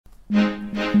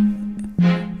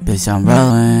Bitch, I'm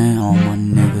rollin', all my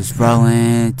niggas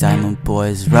rollin', diamond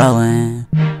boys rollin'.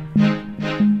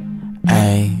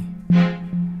 Ayy,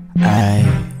 ayy.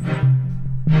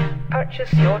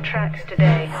 Purchase your tracks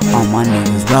today. All my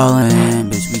niggas rollin',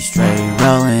 bitch, we straight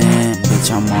rollin'. Bitch,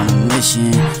 I'm on a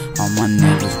mission, all my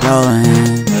niggas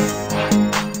rollin'.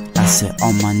 I said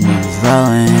all my niggas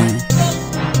rollin'.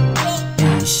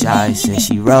 And Shy said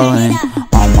she rollin'.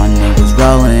 All my niggas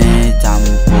rollin',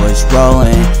 diamond boys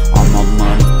rollin'. All my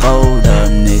money fold up,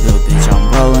 nigga, bitch, I'm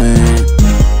rollin'.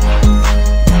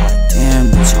 Goddamn,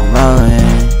 bitch, I'm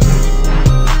rollin'.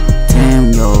 Damn,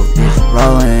 yo, bitch,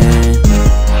 rollin'.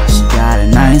 She got a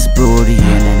nice booty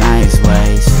and a nice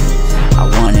waist. I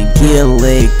wanna get a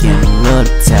lick and a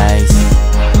little taste.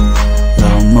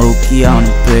 Little Mookie on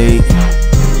the beat.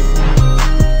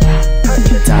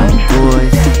 Diamond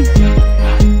boys.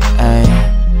 Ayy,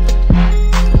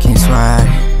 can't swag.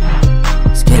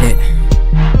 Let's get it.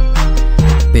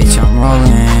 Bitch, I'm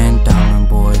rollin', diamond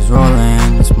boys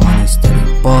rollin'. This money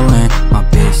steady ballin'. My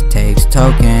bitch takes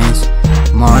tokens.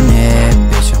 I'm on it,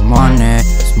 bitch, I'm on it.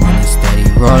 This money steady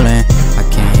rollin'. I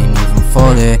can't even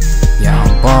fold it. Yeah,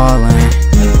 I'm ballin'.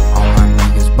 All my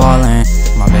niggas ballin'.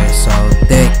 My bitch so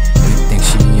thick. You think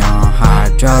she on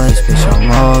hydraulics? Bitch, I'm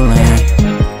rollin'.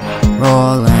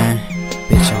 Rollin',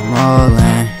 bitch, I'm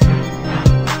rollin'.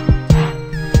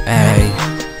 Ayy,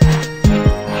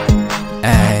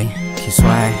 ayy, keep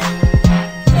swag.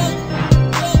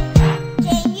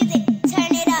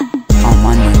 All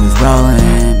my niggas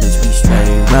rollin', bitch, we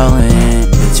straight rollin'.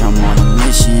 Bitch, I'm on a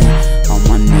mission, all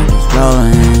my niggas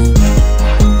rollin'.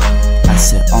 I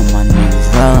said all my niggas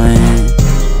rollin'.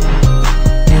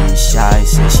 And Shy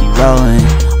said she rollin'.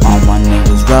 All my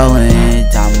niggas rollin',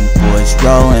 diamond boys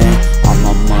rollin'. All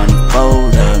my money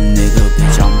fold up, nigga,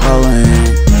 bitch, I'm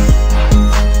rollin'.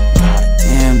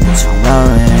 Goddamn, bitch, I'm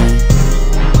rollin'.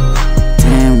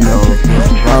 Damn, yo, bitch,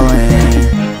 I'm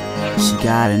rollin'. She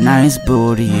got a nice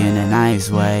booty and a nice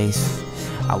waist.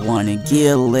 I wanna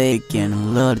get a lick and a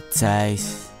little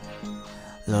taste.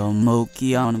 Little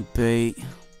Mookie on the beat.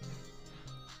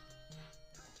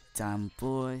 Diamond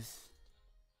boys.